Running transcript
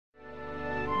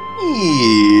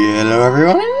Hello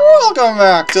everyone and welcome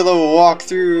back to the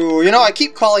walkthrough. You know, I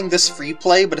keep calling this free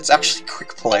play, but it's actually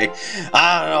quick play.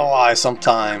 I don't know why,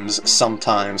 sometimes. So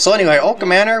anyway, Oak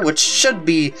Manor, which should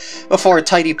be before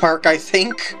Tidy Park, I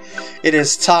think. It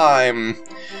is time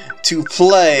to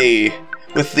play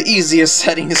with the easiest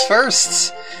settings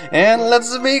first. And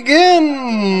let's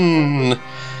begin!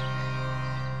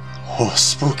 Oh,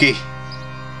 spooky.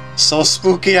 So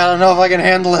spooky, I don't know if I can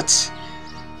handle it.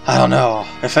 I don't know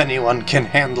if anyone can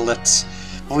handle it,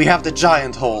 but we have the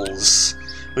giant holes,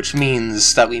 which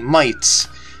means that we might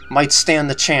stand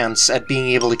the chance at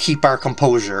being able to keep our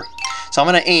composure. So I'm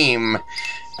going to aim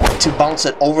to bounce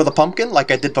it over the pumpkin like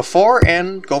I did before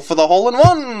and go for the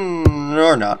hole-in-one!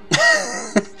 Or not.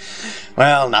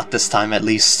 Well, not this time at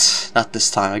least. Not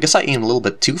this time. I guess I aimed a little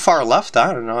bit too far left.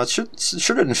 I don't know. It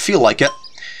sure didn't feel like it.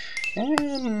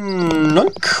 And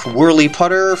nook, whirly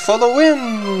putter for the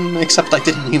win! Except I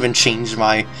didn't even change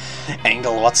my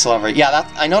angle whatsoever. Yeah,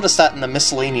 I noticed that in the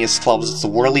miscellaneous clubs. It's the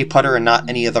whirly putter and not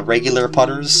any of the regular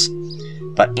putters.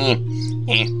 But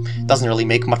doesn't really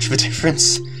make much of a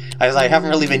difference. As I haven't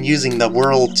really been using the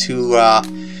whirl to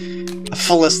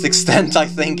fullest extent, I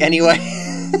think, anyway.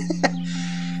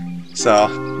 So,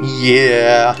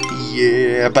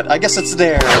 yeah, but I guess it's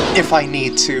there if I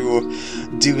need to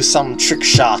do some trick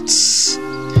shots,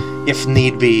 if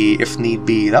need be.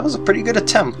 That was a pretty good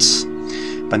attempt,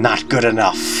 but not good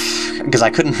enough, because I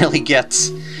couldn't really get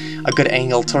a good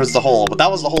angle towards the hole, but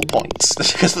that was the whole point,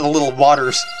 because of the little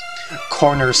water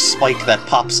corner spike that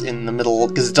pops in the middle,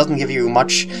 because it doesn't give you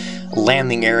much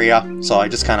landing area, so I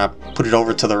just kind of put it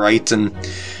over to the right, and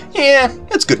yeah,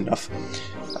 it's good enough.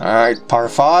 Alright, par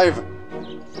 5,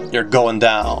 you're going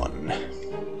down.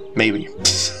 Maybe.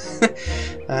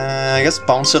 I guess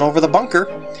bounce it over the bunker,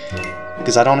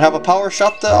 because I don't have a power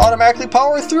shot to automatically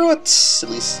power through it. At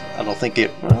least, I don't think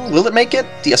it... will it make it?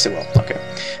 Yes, it will. Okay.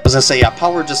 I was going to say, yeah,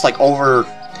 power just like over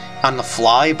on the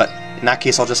fly, but in that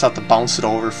case I'll just have to bounce it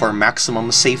over for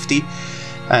maximum safety.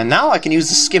 And now I can use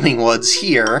the skimming woods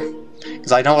here,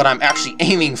 because I know what I'm actually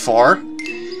aiming for.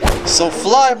 So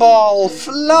fly ball,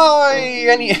 fly!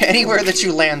 Anywhere that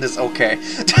you land is okay.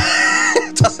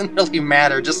 It doesn't really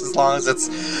matter, just as long as it's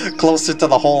closer to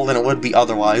the hole than it would be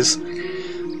otherwise.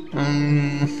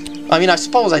 I mean, I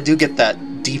suppose I do get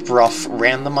that deep rough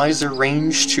randomizer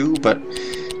range too, but I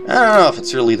don't know if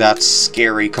it's really that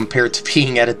scary compared to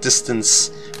being at a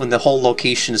distance when the whole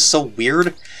location is so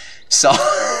weird. So,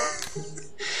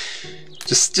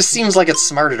 just seems like it's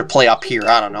smarter to play up here,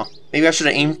 I don't know. Maybe I should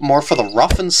have aimed more for the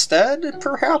rough instead,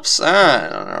 perhaps?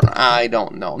 I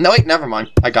don't know. No, wait, never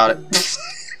mind. I got it.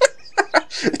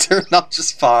 It turned out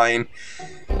just fine.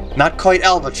 Not quite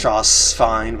albatross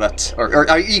fine, but... Or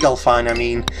eagle fine, I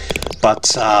mean.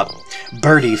 But,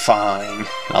 birdie fine.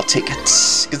 I'll take it.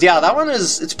 Because, yeah, that one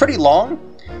it's pretty long.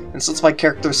 And since my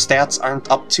character's stats aren't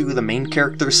up to the main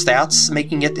character's stats,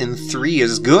 making it in 3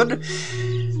 is good.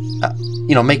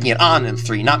 You know, making it on in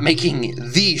 3, not making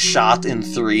the shot in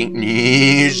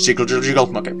 3. Jiggle, jiggle,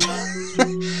 jiggle. Okay.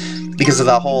 Because of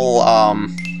that whole,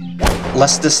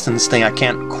 less distance thing, I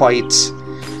can't quite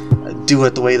do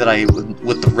it the way that I would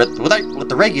with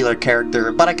the regular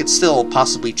character, but I could still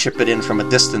possibly chip it in from a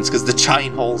distance, because the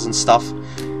giant holes and stuff.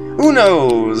 Who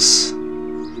knows?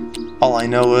 All I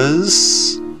know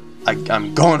is...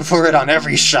 I'm going for it on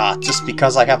every shot, just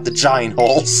because I have the giant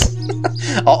holes.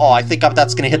 Uh-oh, I think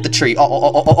that's gonna hit the tree.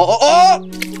 Oh!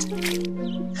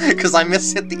 Because I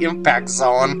mishit the impact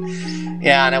zone.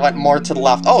 Yeah, and I went more to the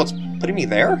left. Oh, it's putting me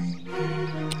there?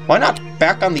 Why not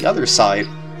back on the other side?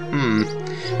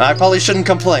 I probably shouldn't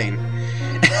complain.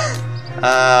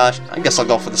 I guess I'll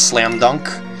go for the slam dunk.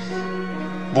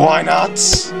 Why not?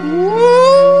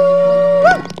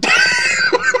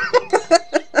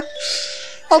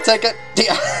 I'll take it.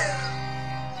 Yeah.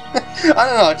 I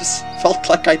don't know, I just felt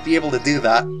like I'd be able to do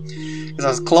that. Because I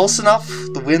was close enough,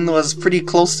 the wind was pretty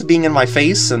close to being in my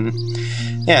face, and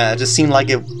yeah, it just seemed like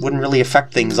it wouldn't really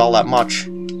affect things all that much.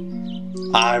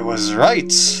 I was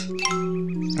right.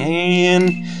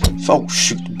 And... oh,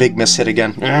 shoot, big miss hit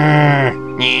again.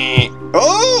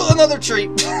 Oh, another tree!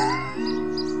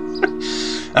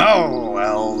 Oh,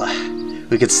 well,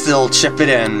 we could still chip it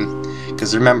in.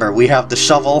 Because remember, we have the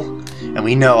shovel, and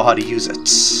we know how to use it.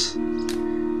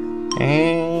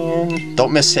 And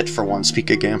don't miss hit for once,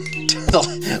 PkGam.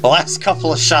 The last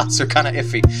couple of shots are kind of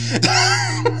iffy.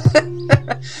 I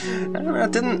don't know,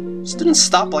 it didn't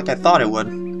stop like I thought it would.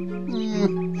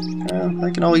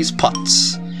 I can always putt.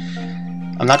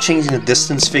 I'm not changing the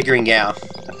distance, figuring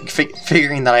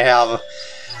that I have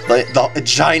the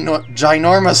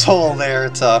ginormous hole there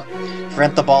to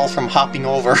prevent the ball from hopping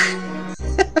over.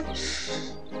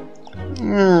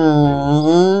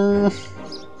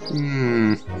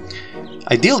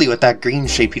 Ideally, with that green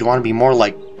shape, you'd want to be more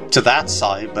like to that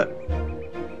side, but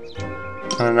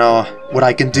I don't know what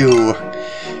I can do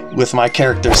with my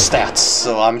character's stats,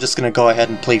 so I'm just going to go ahead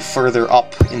and play further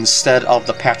up instead of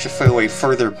the patch of fairway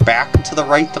further back to the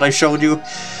right that I showed you.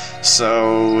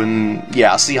 So, and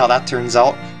yeah, see how that turns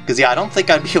out. Because yeah, I don't think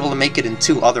I'd be able to make it in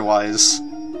 2 otherwise.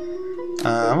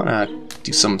 I'm going to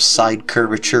do some side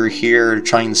curvature here to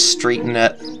try and straighten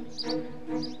it.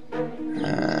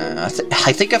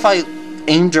 I think if I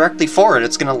aim directly for it,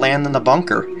 it's going to land in the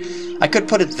bunker. I could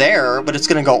put it there, but it's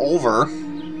going to go over.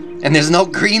 And there's no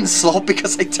green slope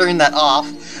because I turned that off,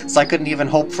 so I couldn't even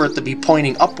hope for it to be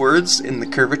pointing upwards in the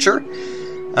curvature.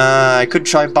 I could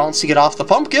try bouncing it off the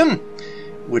pumpkin,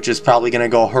 which is probably going to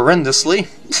go horrendously.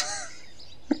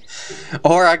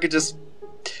 Or I could just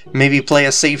maybe play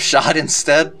a safe shot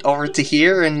instead over to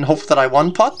here and hope that I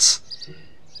one-putt.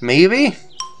 Maybe?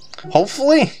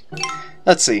 Hopefully?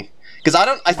 Let's see. Because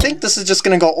I think this is just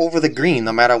going to go over the green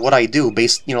no matter what I do,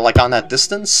 based, you know, like on that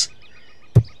distance.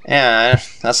 Yeah,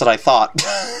 that's what I thought.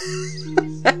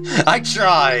 I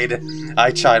tried.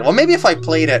 Well, maybe if I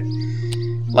played it,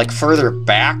 like, further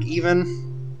back,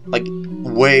 even, like,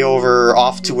 way over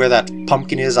off to where that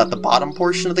pumpkin is at the bottom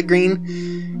portion of the green,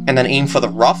 and then aim for the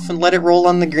rough and let it roll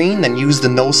on the green, then use the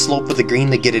no slope of the green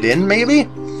to get it in, maybe?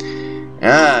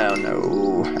 I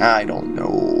don't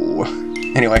know.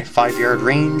 Anyway, 5-yard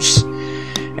range.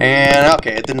 And,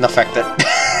 okay, it didn't affect it.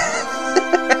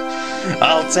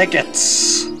 I'll take it.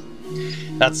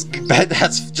 That's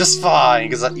just fine,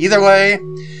 because either way,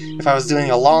 if I was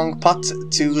doing a long putt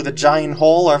to the giant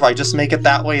hole, or if I just make it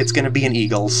that way, it's going to be an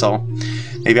eagle, so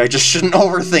maybe I just shouldn't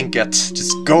overthink it.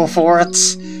 Just go for it.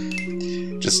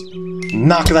 Just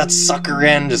knock that sucker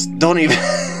in. Just don't even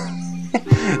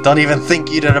don't even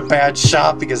think you did a bad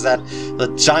shot, because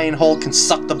the giant hole can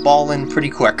suck the ball in pretty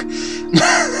quick.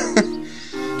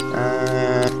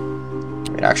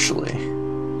 Wait, actually,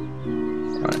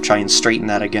 I'm going to try and straighten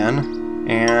that again.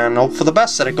 And hope for the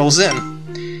best that it goes in.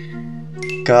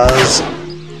 Because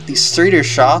the straighter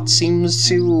shot seems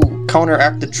to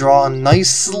counteract the draw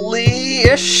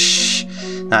nicely-ish.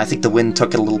 Nah, I think the wind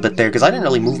took it a little bit there, because I didn't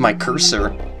really move my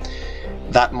cursor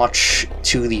that much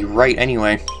to the right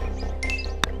anyway.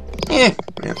 Yeah.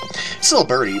 Still a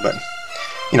birdie, but,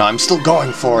 you know, I'm still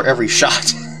going for every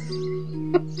shot.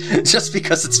 Just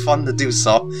because it's fun to do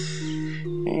so.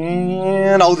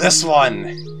 And, oh, this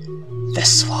one!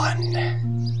 This one.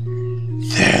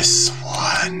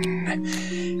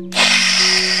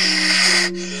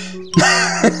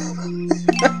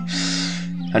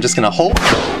 I'm just gonna hope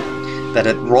that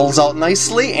it rolls out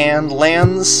nicely and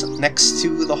lands next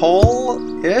to the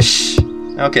hole-ish.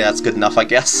 Okay, that's good enough, I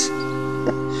guess.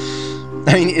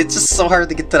 I mean, it's just so hard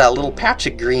to get to that little patch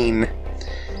of green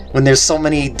when there's so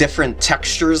many different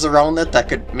textures around it that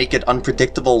could make it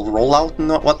unpredictable rollout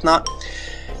and whatnot.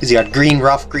 Because you got green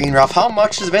rough. How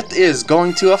much of it is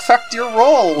going to affect your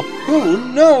roll? Who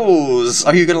knows?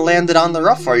 Are you going to land it on the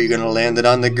rough? Are you going to land it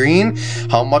on the green?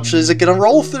 How much is it going to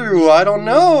roll through? I don't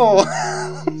know.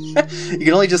 You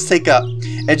can only just take a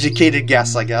educated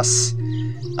guess, I guess.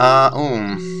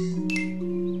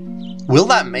 Will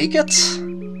that make it?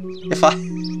 If I...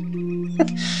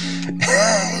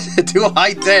 Do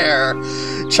I dare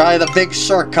try the big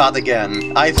shortcut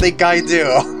again? I think I do.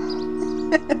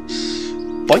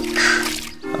 Boink.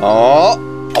 Oh!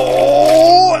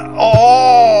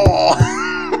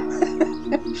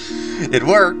 It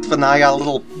worked, but now I got a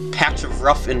little patch of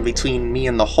rough in between me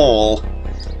and the hole.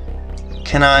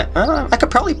 Can I could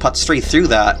probably putt straight through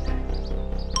that.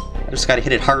 I just gotta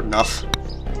hit it hard enough.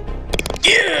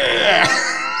 Yeah!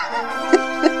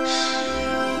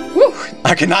 Woo!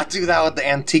 I cannot do that with the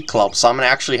antique club, so I'm gonna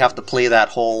actually have to play that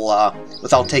hole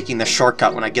without taking the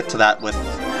shortcut when I get to that with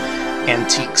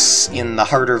antiques in the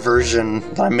harder version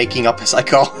that I'm making up as I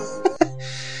go.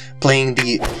 Playing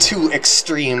the 2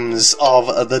 extremes of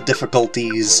the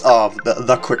difficulties of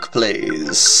the quick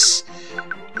plays.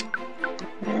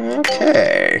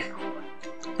 Okay.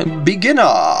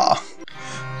 Beginner.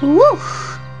 Woo!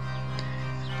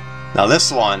 Now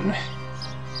this one,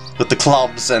 with the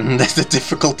clubs and the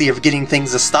difficulty of getting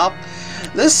things to stop,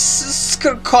 this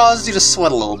could cause you to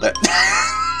sweat a little bit.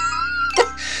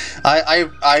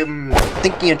 I'm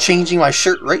thinking of changing my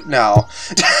shirt right now.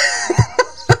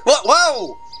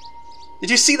 Whoa! Did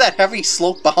you see that heavy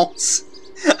slope bounce?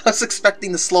 I was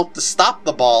expecting the slope to stop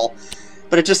the ball,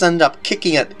 but it just ended up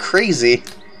kicking it crazy.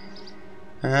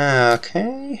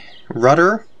 Okay.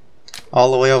 Rudder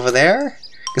all the way over there.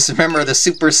 Because remember, the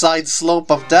super side slope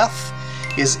of death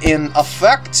is in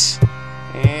effect.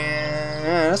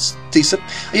 And that's decent.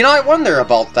 You know, I wonder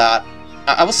about that.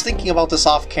 I was thinking about this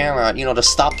off camera, you know, to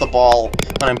stop the ball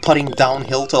when I'm putting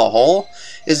downhill to the hole,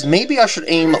 is maybe I should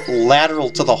aim lateral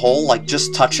to the hole, like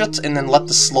just touch it, and then let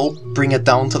the slope bring it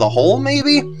down to the hole,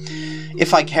 maybe?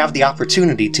 If I have the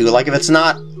opportunity to. Like, if it's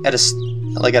not at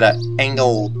an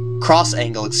angle, cross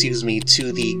angle, excuse me,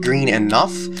 to the green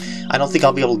enough, I don't think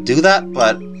I'll be able to do that,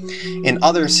 but in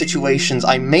other situations,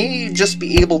 I may just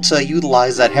be able to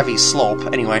utilize that heavy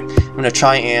slope. Anyway, I'm gonna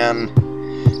try and...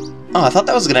 Oh, I thought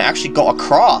that was gonna actually go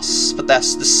across, but the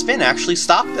spin actually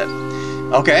stopped it.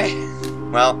 Okay,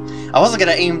 well, I wasn't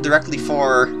gonna aim directly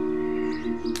for,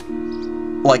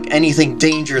 like, anything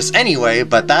dangerous anyway,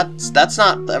 but that's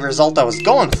not the result I was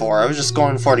going for. I was just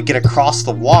going for to get across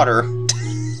the water.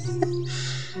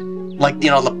 Like, you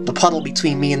know, the puddle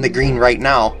between me and the green right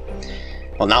now.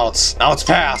 Well, now it's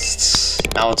past.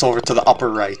 Now it's over to the upper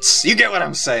rights. You get what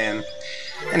I'm saying.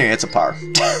 Anyway, it's a par.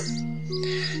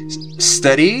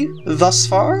 Steady thus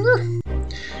far?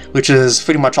 Which is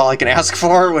pretty much all I can ask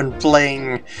for when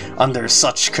playing under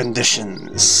such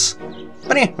conditions.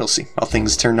 But yeah, we'll see how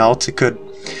things turn out. It could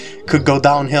go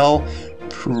downhill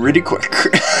pretty quick.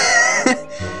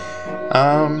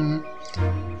 I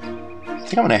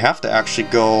think I'm gonna have to actually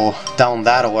go down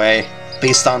that way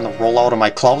based on the rollout of my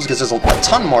clubs, because there's a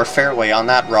ton more fairway on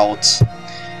that route.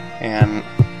 And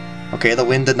okay, the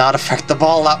wind did not affect the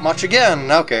ball that much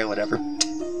again. Okay, whatever.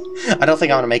 I don't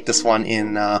think I'm gonna make this one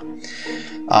in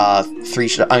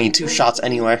 2 shots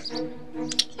anyway.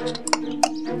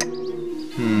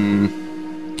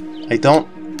 I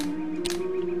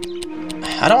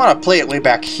don't want to play it way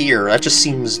back here. That just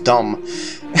seems dumb.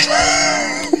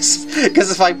 Because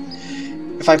if I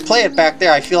play it back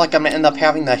there, I feel like I'm gonna end up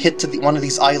having to hit to one of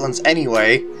these islands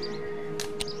anyway,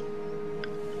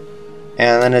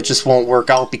 and then it just won't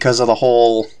work out because of the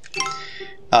whole.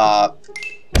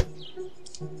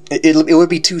 It would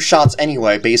be 2 shots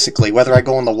anyway, basically, whether I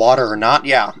go in the water or not.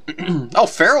 Yeah. Oh,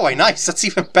 fairway, nice. That's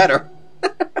even better.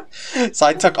 So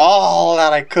I took all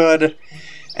that I could,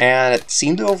 and it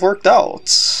seemed to have worked out.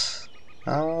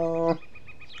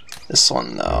 This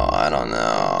one, though, I don't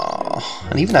know.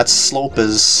 And even that slope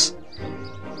is...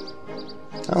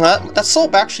 Well, that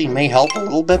slope actually may help a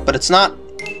little bit, but it's not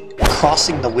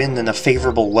crossing the wind in a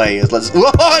favorable way. Whoa, it's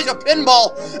a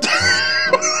pinball!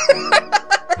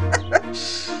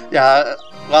 Yeah,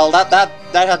 well, that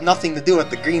had nothing to do with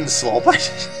the green slope.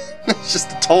 It's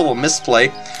just a total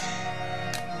misplay.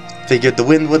 Figured the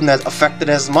wind wouldn't have affected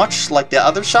as much like the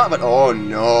other shot, but oh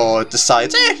no, it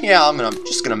decides, yeah, I'm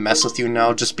just gonna mess with you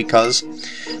now just because.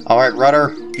 Alright,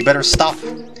 rudder, you better stop,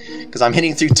 because I'm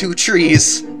hitting through 2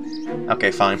 trees.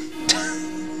 Okay, fine.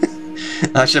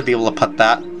 I should be able to putt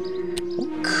that.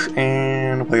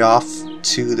 And way off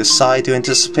to the side to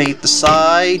anticipate the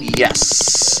side.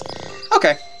 Yes!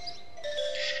 Okay.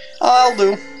 I'll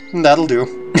do. That'll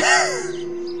do.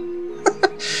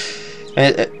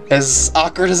 As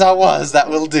awkward as that was, that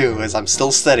will do, as I'm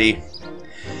still steady.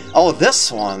 Oh,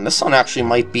 this one actually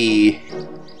might be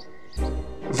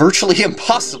virtually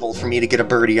impossible for me to get a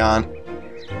birdie on.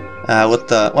 With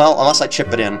the, well, unless I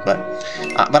chip it in, but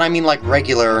I mean like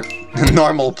regular,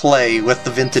 normal play with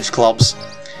the vintage clubs.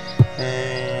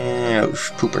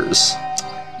 Poopers.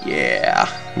 Yeah,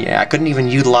 I couldn't even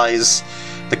utilize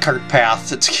the cart path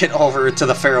to get over to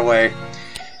the fairway.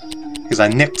 Because I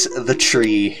nicked the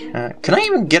tree. Can I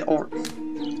even get over?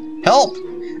 Help!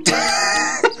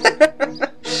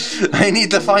 I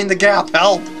need to find the gap.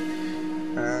 Help!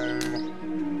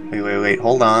 Wait.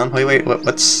 Hold on. Wait.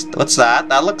 What's that?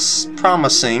 That looks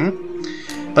promising.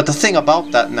 But the thing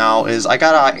about that now is I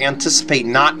gotta anticipate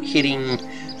not hitting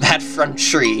that front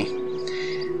tree.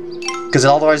 Because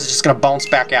otherwise it's just gonna bounce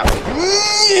back out.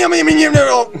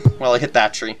 Well, I hit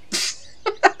that tree.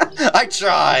 I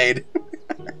tried!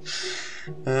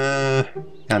 Yeah,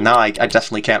 now I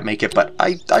definitely can't make it, but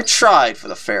I tried for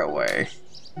the fairway.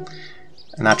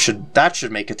 And that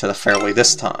should make it to the fairway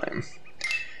this time.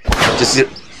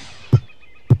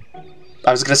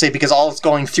 I was gonna say because all it's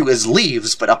going through is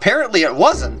leaves, but apparently it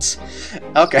wasn't.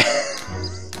 Okay.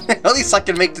 At least I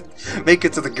can make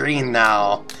it to the green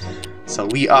now. So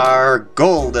we are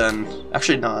golden.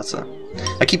 Actually, no, that's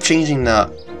I keep changing the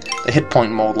hit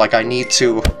point mode, like I need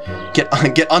to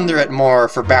get under it more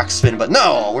for backspin, but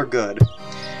no, we're good.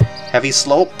 Heavy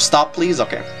slope, stop please,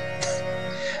 okay.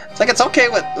 It's like it's okay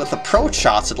with the pro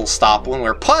shots it'll stop. When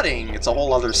we're putting, it's a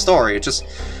whole other story. It just,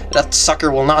 that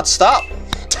sucker will not stop.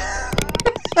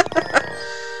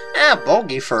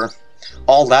 Bogey for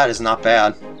all that is not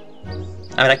bad.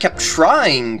 I mean, I kept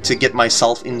trying to get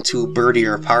myself into birdie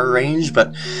or par range,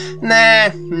 but nah,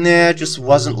 just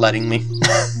wasn't letting me.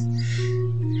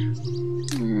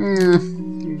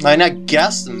 And I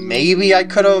guess maybe I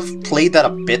could have played that a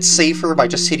bit safer by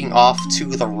just hitting off to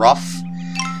the rough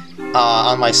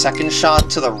on my second shot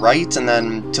to the right, and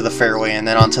then to the fairway, and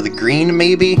then onto the green,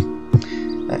 maybe?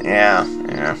 Yeah,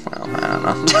 well, I don't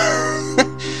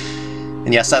know.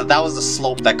 And yes, that was the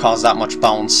slope that caused that much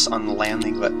bounce on the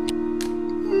landing, but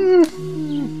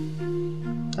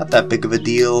not that big of a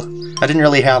deal. I didn't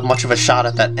really have much of a shot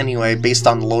at that anyway, based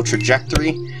on the low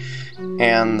trajectory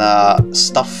and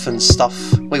stuff.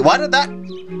 Wait, why did that?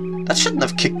 That shouldn't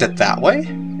have kicked it that way.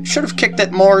 It should have kicked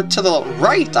it more to the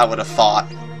right, I would have thought.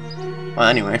 Well,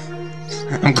 anyway,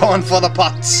 I'm going for the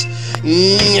putts.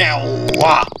 Yeah,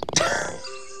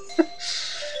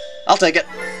 I'll take it.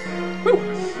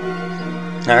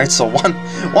 Alright, so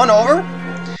one over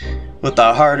with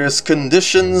the hardest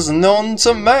conditions known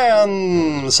to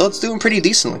man. So it's doing pretty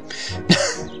decently.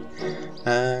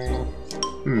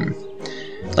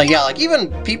 Like, yeah, like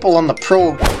even people on the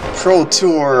pro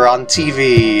tour on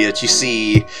TV that you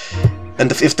see, and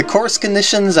if the course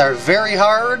conditions are very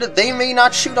hard, they may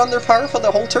not shoot under par for the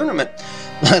whole tournament.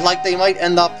 Like they might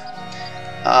end up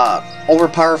over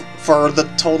par for the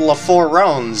total of 4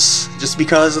 rounds, just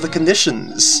because of the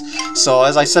conditions. So,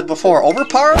 as I said before, over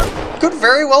par could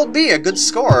very well be a good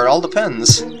score, it all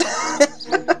depends.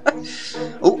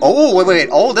 Wait,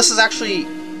 oh, this is actually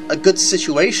a good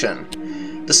situation.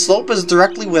 The slope is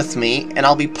directly with me, and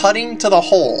I'll be putting to the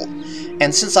hole.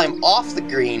 And since I'm off the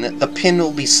green, the pin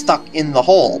will be stuck in the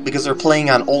hole, because they're playing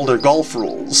on older golf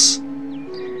rules.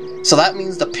 So that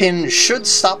means the pin should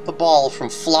stop the ball from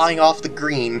flying off the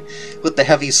green with the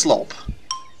heavy slope.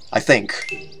 I think.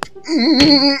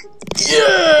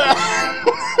 Yeah!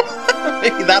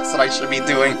 Maybe that's what I should be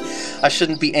doing. I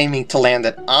shouldn't be aiming to land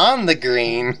it on the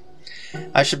green.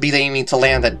 I should be aiming to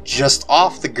land it just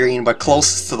off the green, but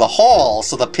closest to the hole,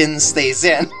 so the pin stays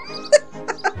in.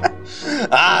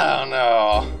 I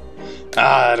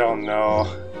don't know.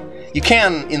 You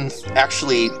can,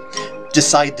 actually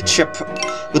decide the chip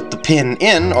with the pin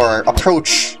in, or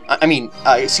approach,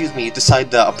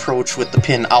 decide the approach with the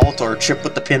pin out, or chip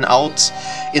with the pin out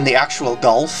in the actual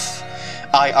golf,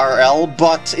 IRL,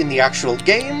 but in the actual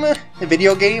game, the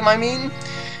video game, I mean,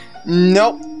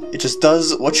 nope, it just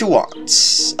does what you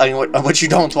want. I mean, what you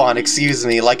don't want, excuse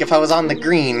me. Like, if I was on the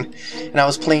green, and I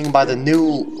was playing by the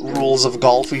new rules of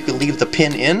golf, where you could leave the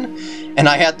pin in, and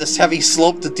I had this heavy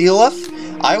slope to deal with,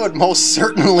 I would most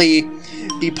certainly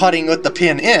be putting with the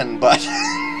pin in, but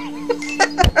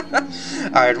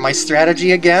alright, my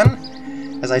strategy again,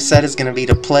 as I said, is going to be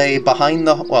to play behind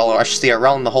the, well, I should say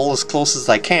around the hole as close as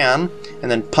I can, and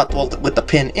then putt with the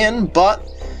pin in, but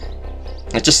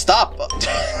it just stopped.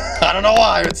 I don't know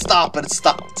why it stopped, but it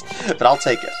stopped. But I'll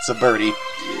take it. It's a birdie.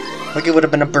 Like, it would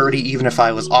have been a birdie even if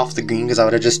I was off the green, because I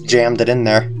would have just jammed it in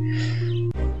there.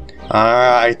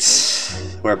 Alright,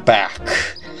 we're back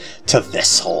to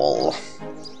this hole.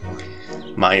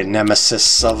 My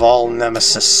nemesis of all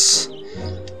nemesis.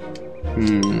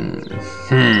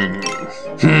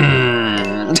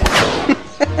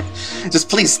 Just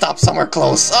please stop somewhere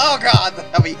close. Oh god, the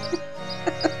heavy.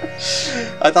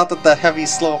 I thought that heavy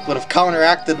slope would have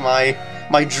counteracted my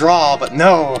draw, but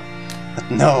no.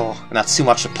 No, and that's too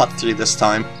much to putt through this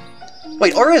time.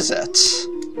 Wait, or is it?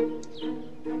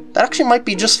 That actually might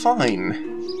be just fine.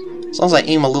 As long as I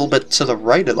aim a little bit to the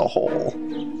right of the hole.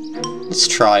 Let's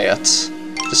try it.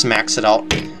 Just max it out.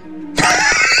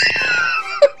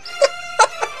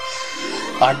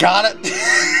 I got it!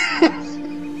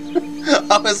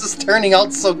 How is this turning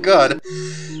out so good?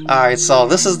 Alright, so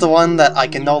this is the one that I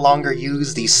can no longer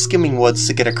use the skimming woods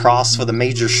to get across with a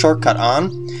major shortcut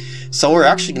on. So we're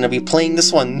actually going to be playing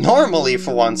this one normally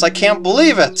for once. I can't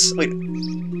believe it! Wait,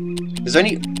 is there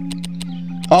any...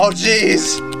 Oh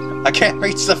jeez! I can't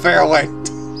reach the fairway!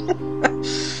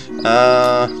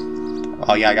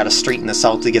 Oh yeah, I gotta straighten this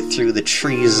out to get through the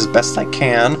trees as best I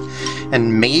can.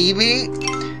 And maybe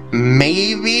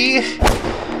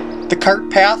the cart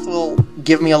path will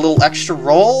give me a little extra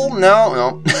roll?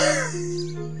 No.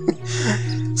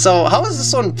 So how is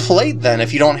this one played then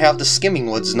if you don't have the skimming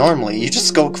woods normally? You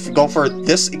just go for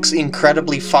this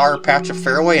incredibly far patch of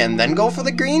fairway and then go for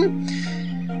the green?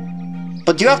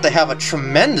 But you have to have a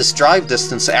tremendous drive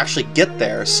distance to actually get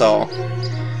there, so...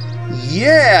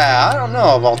 Yeah, I don't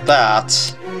know about that.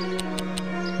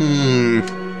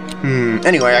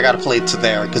 Anyway, I gotta play it to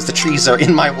there, because the trees are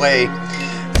in my way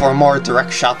for a more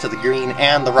direct shot to the green,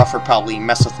 and the rough would probably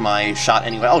mess with my shot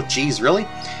anyway. Oh, geez, really?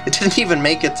 It didn't even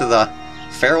make it to the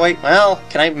fairway? Well,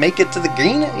 can I make it to the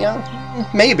green? Yeah,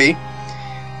 maybe.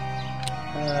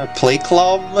 Play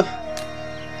club?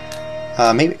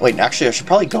 Maybe, wait, actually I should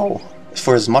probably go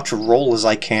for as much roll as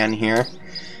I can here.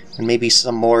 And maybe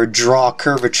some more draw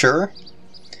curvature.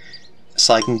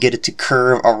 So I can get it to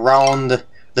curve around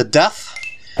the death.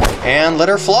 And let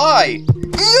her fly!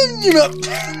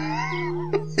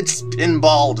 It's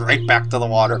pinballed right back to the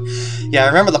water. Yeah, I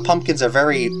remember the pumpkins are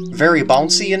very, very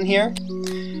bouncy in here.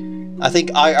 I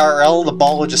think IRL, the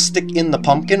ball would just stick in the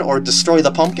pumpkin or destroy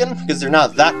the pumpkin, because they're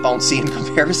not that bouncy in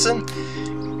comparison.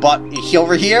 But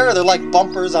over here, they're like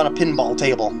bumpers on a pinball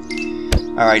table.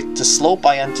 Alright, the slope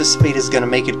I anticipate is going to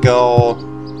make it go...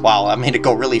 Wow, I made it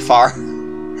go really far.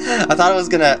 I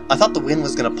thought the wind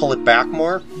was gonna pull it back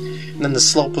more, and then the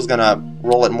slope was gonna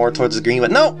roll it more towards the green, but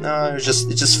no, it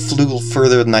just flew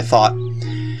further than I thought.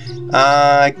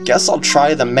 I guess I'll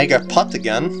try the Mega Putt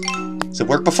again. It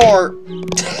worked before.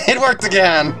 It worked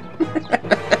again.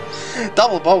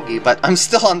 Double bogey, but I'm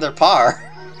still under par.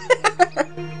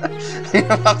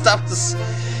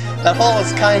 That hole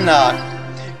is kind of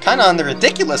on the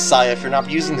ridiculous side if you're not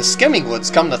using the skimming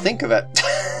woods. Come to think of it.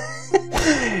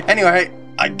 Anyway.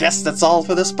 I guess that's all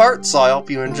for this part, so I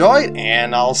hope you enjoyed,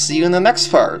 and I'll see you in the next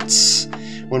parts,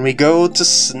 when we go to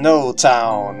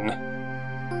Snowtown.